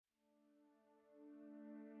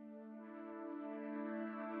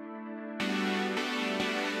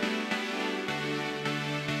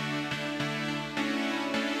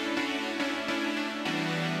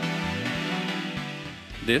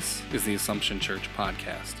This is the Assumption Church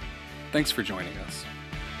podcast. Thanks for joining us.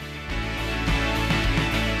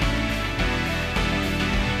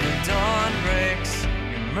 The dawn breaks,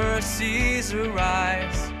 your mercies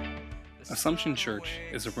arise. Assumption Church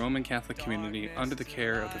is a Roman Catholic community under the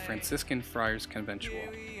care of the Franciscan Friars Conventual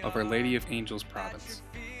of Our Lady of Angels Province.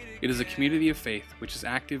 It is a community of faith which is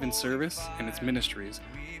active in service, and its ministries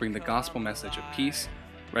bring the gospel message of peace,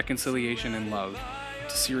 reconciliation, and love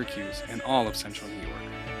to Syracuse and all of central New York.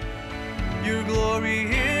 Your glory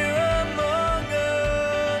here among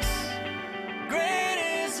us,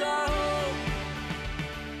 great is our hope.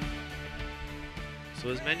 So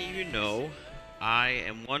as many of you know, I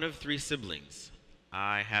am one of three siblings.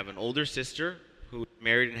 I have an older sister who is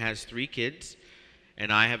married and has 3 kids,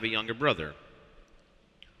 and I have a younger brother.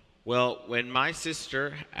 Well, when my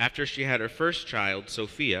sister, after she had her first child,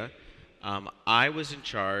 Sophia, I was in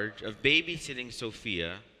charge of babysitting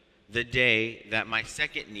Sophia the day that my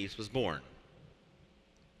second niece was born.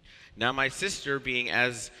 Now, my sister, being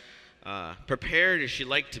as prepared as she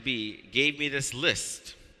liked to be, gave me this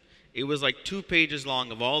list. It was like 2 pages long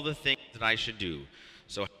of all the things that I should do.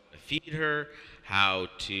 So, how to feed her, how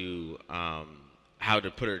to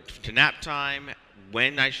put her to nap time,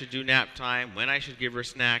 when I should do nap time, when I should give her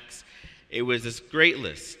snacks. It was this great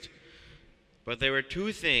list. But there were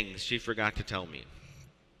 2 things she forgot to tell me.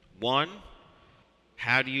 1,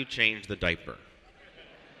 how do you change the diaper?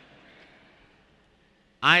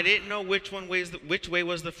 I didn't know which way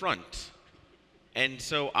was the front. And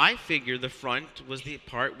so I figured the front was the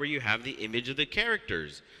part where you have the image of the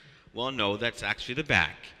characters. Well, no, that's actually the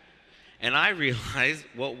back. And I realized,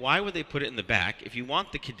 well, why would they put it in the back? If you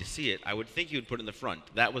want the kid to see it, I would think you would put it in the front.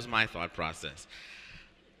 That was my thought process.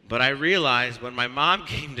 But I realized when my mom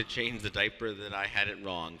came to change the diaper that I had it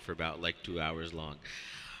wrong for about 2 hours long.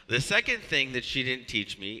 The second thing that she didn't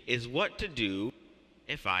teach me is what to do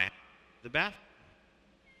if I have the bathroom.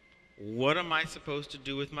 What am I supposed to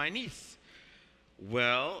do with my niece?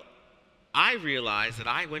 Well, I realized that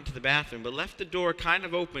I went to the bathroom but left the door kind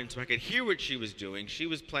of open so I could hear what she was doing. She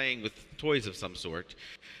was playing with toys of some sort.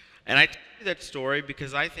 And I tell you that story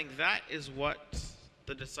because I think that is what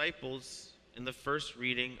the disciples in the first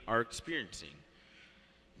reading are experiencing.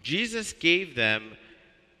 Jesus gave them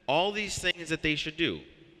all these things that they should do.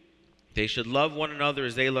 They should love one another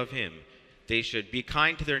as they love him. They should be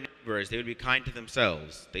kind to their neighbor as they would be kind to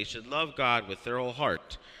themselves. They should love God with their whole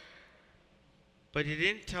heart. But he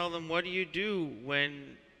didn't tell them, what do you do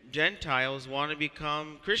when Gentiles want to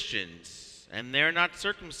become Christians and they're not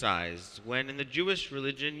circumcised, when in the Jewish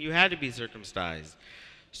religion you had to be circumcised?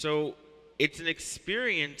 So it's an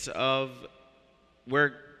experience of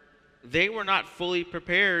where they were not fully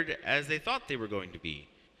prepared as they thought they were going to be.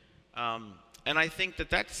 And I think that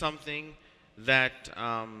that's something that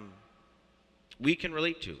we can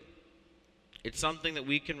relate to. It's something that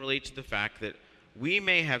we can relate to the fact that we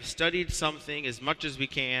may have studied something as much as we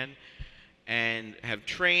can and have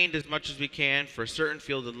trained as much as we can for a certain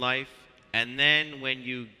field in life, and then when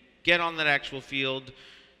you get on that actual field,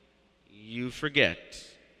 you forget,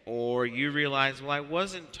 or you realize, well, I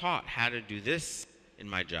wasn't taught how to do this in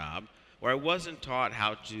my job, or I wasn't taught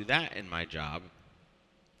how to do that in my job.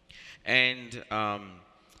 And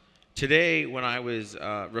today, when I was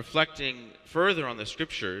reflecting further on the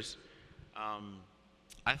scriptures,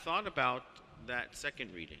 I thought about that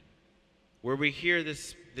second reading, where we hear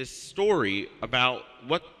this story about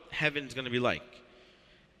what heaven's going to be like.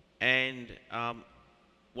 And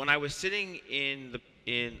when I was sitting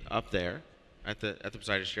up there at the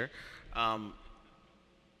presider's chair,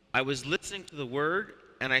 I was listening to the word,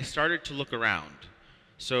 and I started to look around.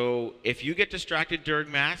 So if you get distracted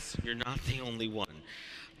during Mass, you're not the only one.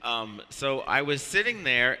 So I was sitting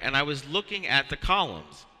there, and I was looking at the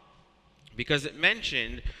columns, because it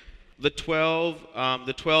mentioned the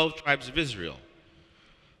 12 tribes of Israel.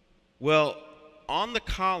 Well, on the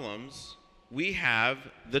columns, we have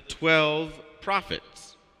the 12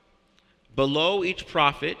 prophets. Below each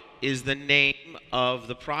prophet is the name of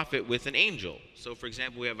the prophet with an angel. So, for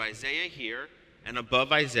example, we have Isaiah here, and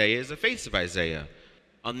above Isaiah is the face of Isaiah.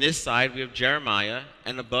 On this side, we have Jeremiah,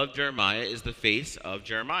 and above Jeremiah is the face of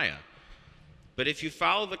Jeremiah. But if you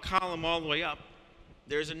follow the column all the way up,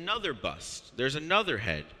 there's another bust. There's another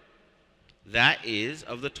head. That is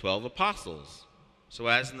of the 12 apostles. So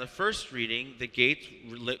as in the first reading, the gates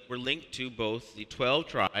were linked to both the 12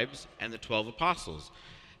 tribes and the 12 apostles.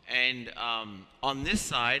 And on this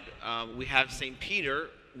side, we have St. Peter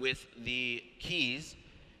with the keys,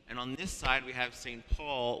 and on this side, we have St.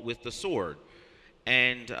 Paul with the sword.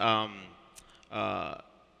 And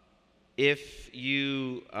if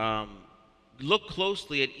you look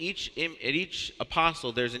closely at each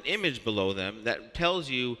apostle, there's an image below them that tells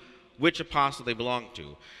you which apostle they belong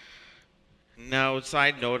to. Now,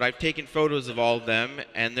 side note, I've taken photos of all of them,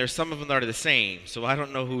 and there's some of them that are the same, so I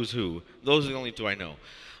don't know who's who. Those are the only two I know.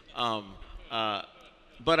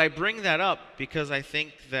 But I bring that up because I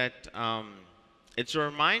think that it's a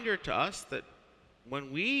reminder to us that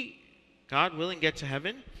when we, God willing, get to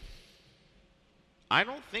heaven, I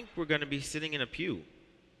don't think we're going to be sitting in a pew.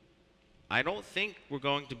 I don't think we're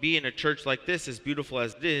going to be in a church like this, as beautiful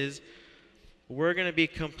as it is. We're going to be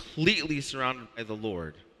completely surrounded by the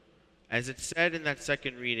Lord. As it said in that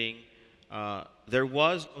second reading, there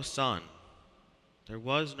was no sun, there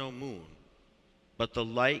was no moon, but the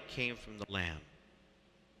light came from the Lamb.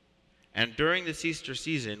 And during this Easter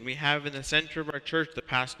season, we have in the center of our church the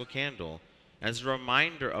Paschal candle as a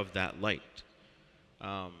reminder of that light.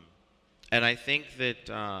 And I think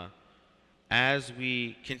that as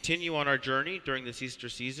we continue on our journey during this Easter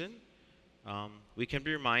season, we can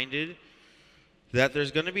be reminded that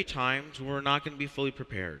there's going to be times where we're not going to be fully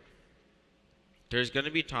prepared. There's going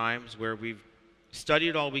to be times where we've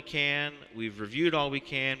studied all we can, we've reviewed all we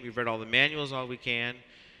can, we've read all the manuals all we can,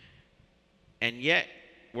 and yet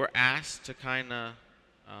we're asked to kind of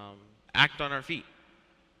act on our feet.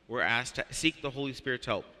 We're asked to seek the Holy Spirit's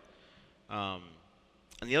help. And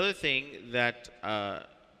the other thing that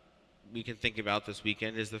we can think about this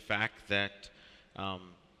weekend is the fact that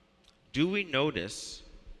do we notice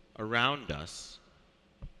around us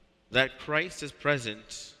that Christ is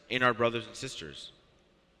present in our brothers and sisters?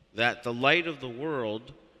 That the light of the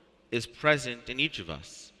world is present in each of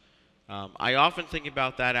us. I often think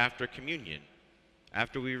about that after communion.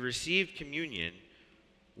 After we receive communion,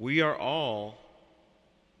 we are all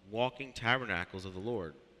walking tabernacles of the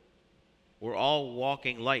Lord. We're all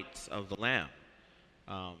walking lights of the Lamb.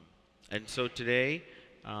 And so today,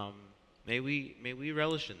 may we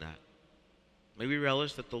relish in that. May we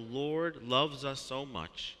relish that the Lord loves us so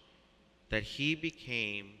much that He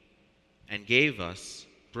became and gave us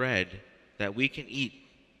bread that we can eat,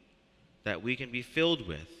 that we can be filled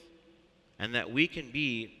with, and that we can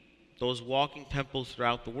be those walking temples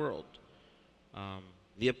throughout the world.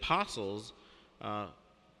 The apostles,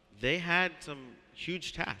 they had some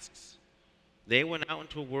huge tasks. They went out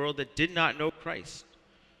into a world that did not know Christ.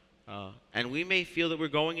 And we may feel that we're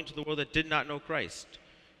going into the world that did not know Christ.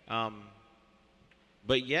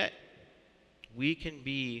 But yet, we can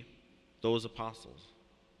be those apostles.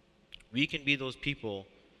 We can be those people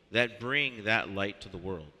that bring that light to the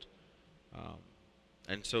world.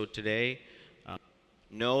 And so today,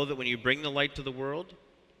 know that when you bring the light to the world,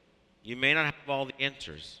 you may not have all the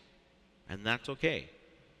answers, and that's okay.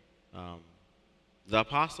 The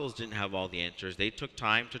apostles didn't have all the answers. They took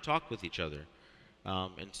time to talk with each other.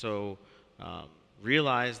 And so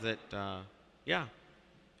realize that,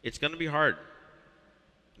 it's going to be hard.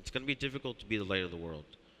 It's going to be difficult to be the light of the world.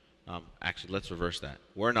 Actually, let's reverse that.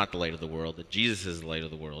 We're not the light of the world. Jesus is the light of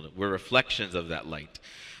the world. We're reflections of that light.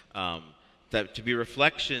 That to be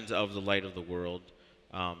reflections of the light of the world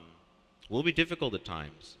will be difficult at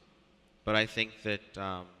times. But I think that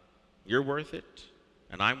you're worth it,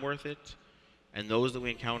 and I'm worth it, and those that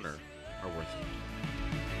we encounter are worth it.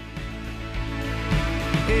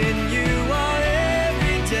 In you our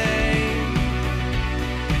every day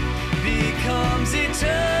becomes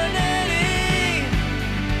eternity.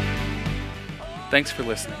 Thanks for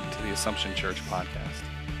listening to the Assumption Church podcast.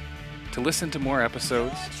 To listen to more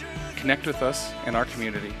episodes, connect with us in our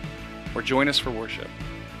community, or join us for worship,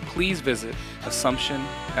 please visit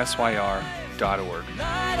AssumptionSYR.org.